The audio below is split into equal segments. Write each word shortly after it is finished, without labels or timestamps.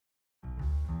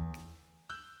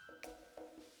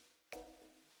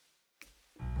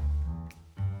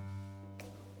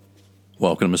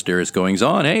Welcome to Mysterious Goings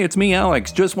On. Hey, it's me,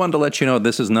 Alex. Just wanted to let you know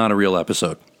this is not a real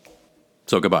episode.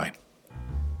 So goodbye.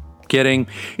 Kidding.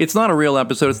 It's not a real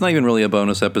episode. It's not even really a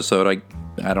bonus episode.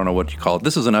 I don't know what you call it.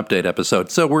 This is an update episode.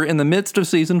 So we're in the midst of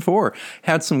season 4.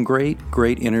 Had some great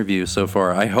interviews so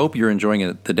far. I hope you're enjoying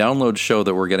it. The downloads show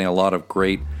that we're getting a lot of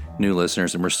great new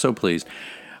listeners, and we're so pleased.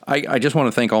 I just want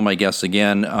to thank all my guests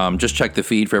again. Just check the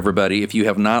feed for everybody. If you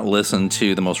have not listened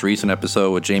to the most recent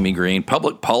episode with Jamie Green,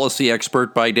 public policy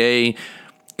expert by day,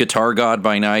 guitar god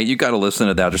by night, you got to listen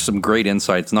to that. There's some great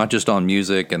insights, not just on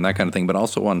music and that kind of thing, but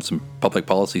also on some public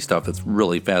policy stuff that's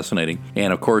really fascinating.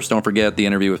 And of course, don't forget the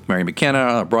interview with Mary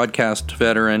McKenna, a broadcast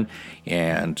veteran,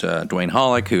 and Dwayne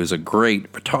Hollick, who's a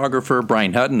great photographer,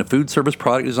 Brian Hutton, a food service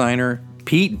product designer,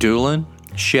 Pete Doolin,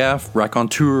 chef,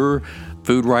 raconteur,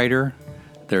 food writer.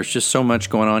 There's just so much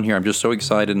going on here. I'm just so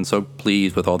excited and so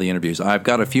pleased with all the interviews. I've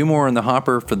got a few more in the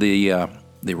hopper for the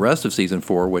rest of season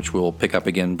 4, which we'll pick up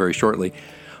again very shortly.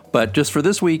 But just for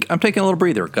this week, I'm taking a little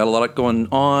breather. Got a lot going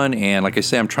on, and like I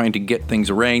say, I'm trying to get things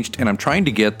arranged, and I'm trying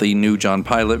to get the new John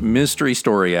Pilot mystery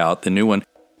story out, the new one.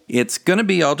 It's going to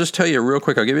be, I'll just tell you real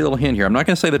quick, I'll give you a little hint here. I'm not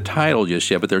going to say the title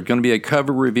just yet, but there's going to be a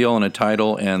cover reveal and a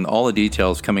title and all the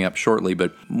details coming up shortly.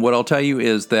 But what I'll tell you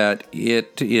is that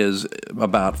it is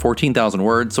about 14,000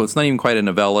 words, so it's not even quite a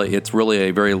novella. It's really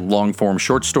a very long-form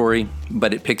short story,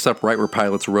 but it picks up right where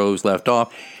Pilot's Rose left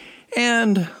off.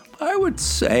 And I would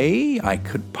say, I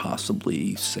could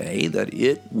possibly say that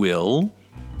it will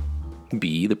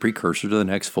be the precursor to the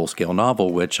next full-scale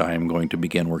novel, which I am going to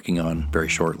begin working on very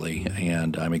shortly,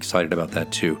 and I'm excited about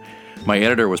that too. My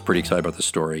editor was pretty excited about the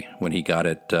story when he got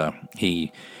it.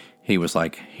 He was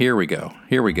like, "Here we go.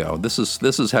 This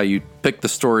is how you pick the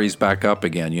stories back up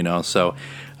again, you know." So,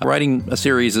 writing a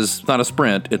series is not a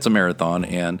sprint; it's a marathon,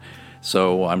 and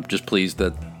so I'm just pleased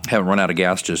that I haven't run out of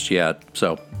gas just yet.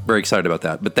 So, very excited about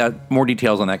that. But more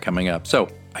details on that coming up. So,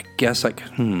 I guess I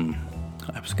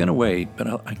was going to wait, but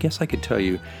I guess I could tell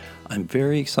you I'm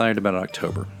very excited about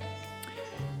October.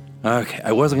 Okay,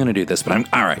 I wasn't going to do this, but I'm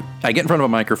all right. I get in front of a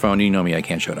microphone, you know me, I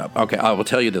can't shut up. Okay, I will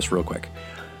tell you this real quick.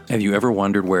 Have you ever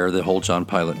wondered where the whole John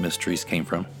Pilot mysteries came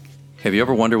from? Have you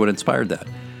ever wondered what inspired that?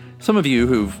 Some of you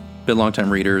who've been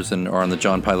longtime readers and are on the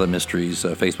John Pilot Mysteries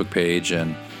Facebook page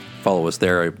and follow us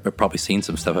there have probably seen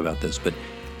some stuff about this, but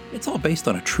it's all based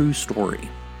on a true story.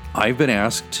 I've been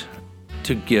asked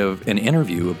to give an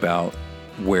interview about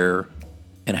where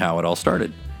and how it all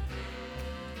started.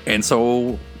 And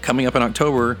so coming up in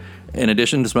October, in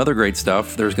addition to some other great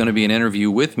stuff, there's going to be an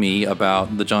interview with me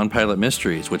about the John Pilot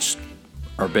mysteries, which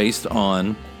are based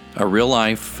on a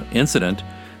real-life incident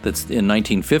that's in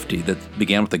 1950 that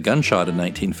began with a gunshot in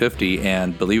 1950,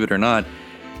 and believe it or not,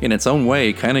 in its own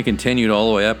way, kind of continued all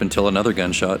the way up until another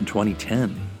gunshot in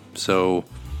 2010. So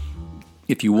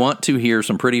if you want to hear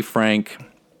some pretty frank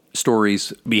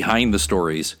stories behind the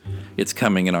stories, it's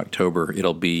coming in October.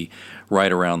 It'll be right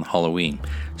around Halloween.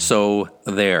 So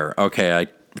there. Okay,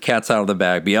 the cat's out of the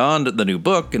bag. Beyond the new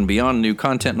book and beyond new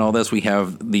content and all this, we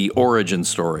have the origin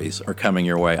stories are coming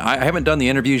your way. I haven't done the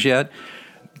interviews yet,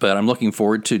 but I'm looking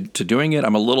forward to doing it.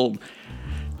 I'm a little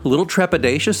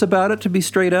trepidatious about it, to be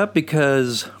straight up,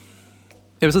 because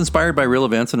it was inspired by real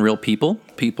events and real people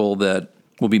that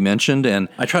will be mentioned, and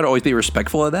I try to always be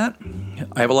respectful of that.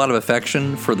 I have a lot of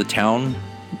affection for the town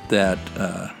that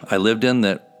I lived in,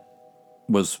 that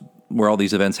was where all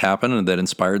these events happened and that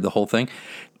inspired the whole thing.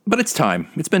 But it's time.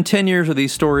 It's been 10 years of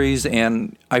these stories,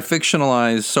 and I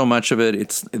fictionalize so much of it.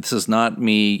 This is not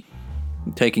me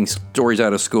taking stories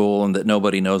out of school and that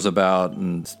nobody knows about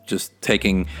and just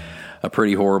taking a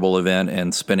pretty horrible event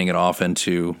and spinning it off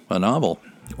into a novel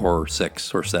or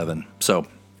 6 or 7. So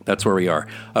that's where we are.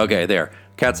 Okay, there.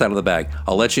 Cat's out of the bag.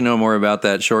 I'll let you know more about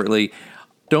that shortly.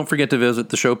 Don't forget to visit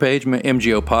the show page,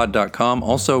 mgopod.com.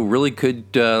 Also, really could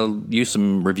use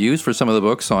some reviews for some of the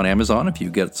books on Amazon if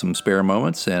you get some spare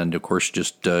moments. And, of course,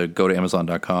 just go to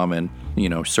amazon.com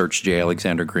and, search J.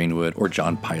 Alexander Greenwood or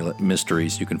John Pilot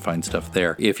Mysteries. You can find stuff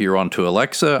there. If you're onto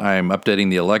Alexa, I'm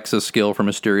updating the Alexa skill for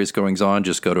Mysterious Goings On.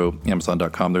 Just go to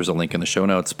amazon.com. There's a link in the show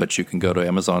notes, but you can go to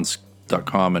amazon.com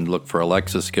and look for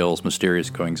Alexa skills, Mysterious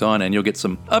Goings On, and you'll get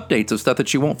some updates of stuff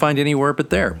that you won't find anywhere but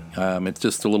there. It's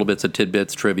just a little bits of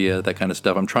tidbits, trivia, that kind of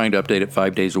stuff. I'm trying to update it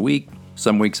 5 days a week.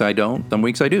 Some weeks I don't, some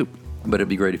weeks I do. But it'd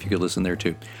be great if you could listen there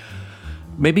too.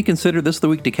 Maybe consider this the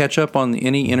week to catch up on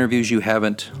any interviews you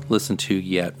haven't listened to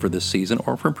yet for this season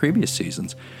or from previous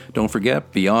seasons. Don't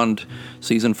forget, beyond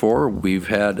season 4, we've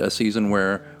had a season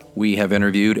where we have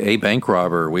interviewed a bank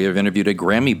robber. We have interviewed a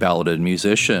Grammy-balloted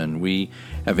musician. We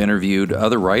have interviewed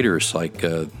other writers like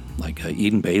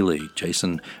Eden Bailey,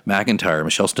 Jason McIntyre,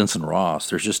 Michelle Stinson Ross.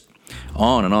 There's just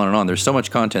On and on and on. There's so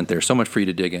much content there, so much for you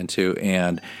to dig into.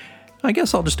 And I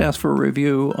guess I'll just ask for a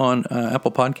review on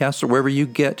Apple Podcasts or wherever you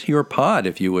get your pod,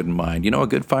 if you wouldn't mind. A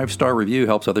good 5-star review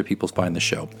helps other people find the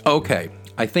show. Okay,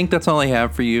 I think that's all I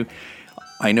have for you.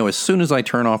 I know as soon as I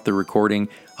turn off the recording,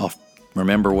 I'll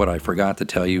remember what I forgot to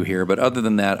tell you here. But other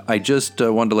than that, I just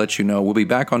wanted to let you know we'll be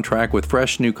back on track with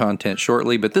fresh new content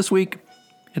shortly. But this week,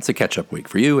 it's a catch-up week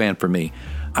for you and for me.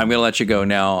 I'm going to let you go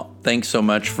now. Thanks so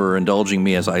much for indulging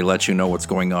me as I let you know what's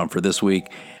going on for this week.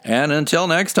 And until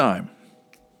next time,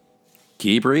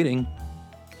 keep reading.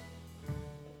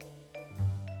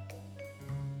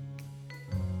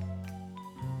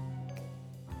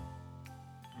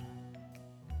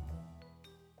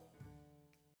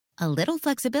 A little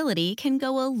flexibility can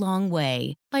go a long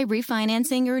way. By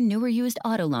refinancing your newer used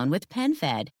auto loan with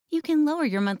PenFed, you can lower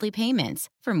your monthly payments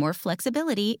for more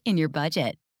flexibility in your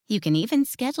budget. You can even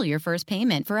schedule your first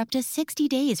payment for up to 60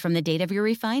 days from the date of your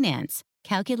refinance.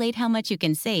 Calculate how much you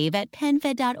can save at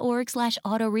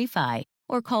PenFed.org/autorefi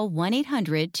or call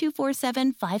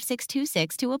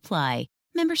 1-800-247-5626 to apply.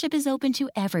 Membership is open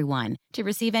to everyone. To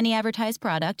receive any advertised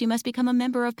product, you must become a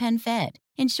member of PenFed,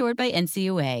 insured by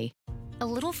NCUA. A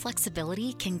little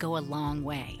flexibility can go a long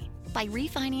way. By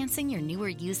refinancing your newer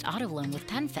used auto loan with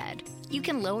PenFed, you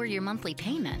can lower your monthly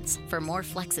payments for more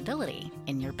flexibility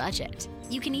in your budget.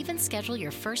 You can even schedule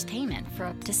your first payment for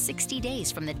up to 60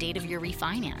 days from the date of your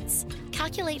refinance.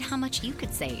 Calculate how much you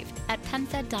could save at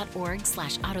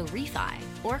PenFed.org/autorefi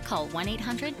or call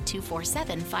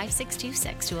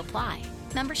 1-800-247-5626 to apply.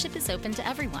 Membership is open to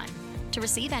everyone. To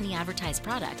receive any advertised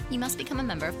product, you must become a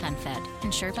member of PenFed,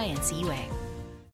 insured by NCUA.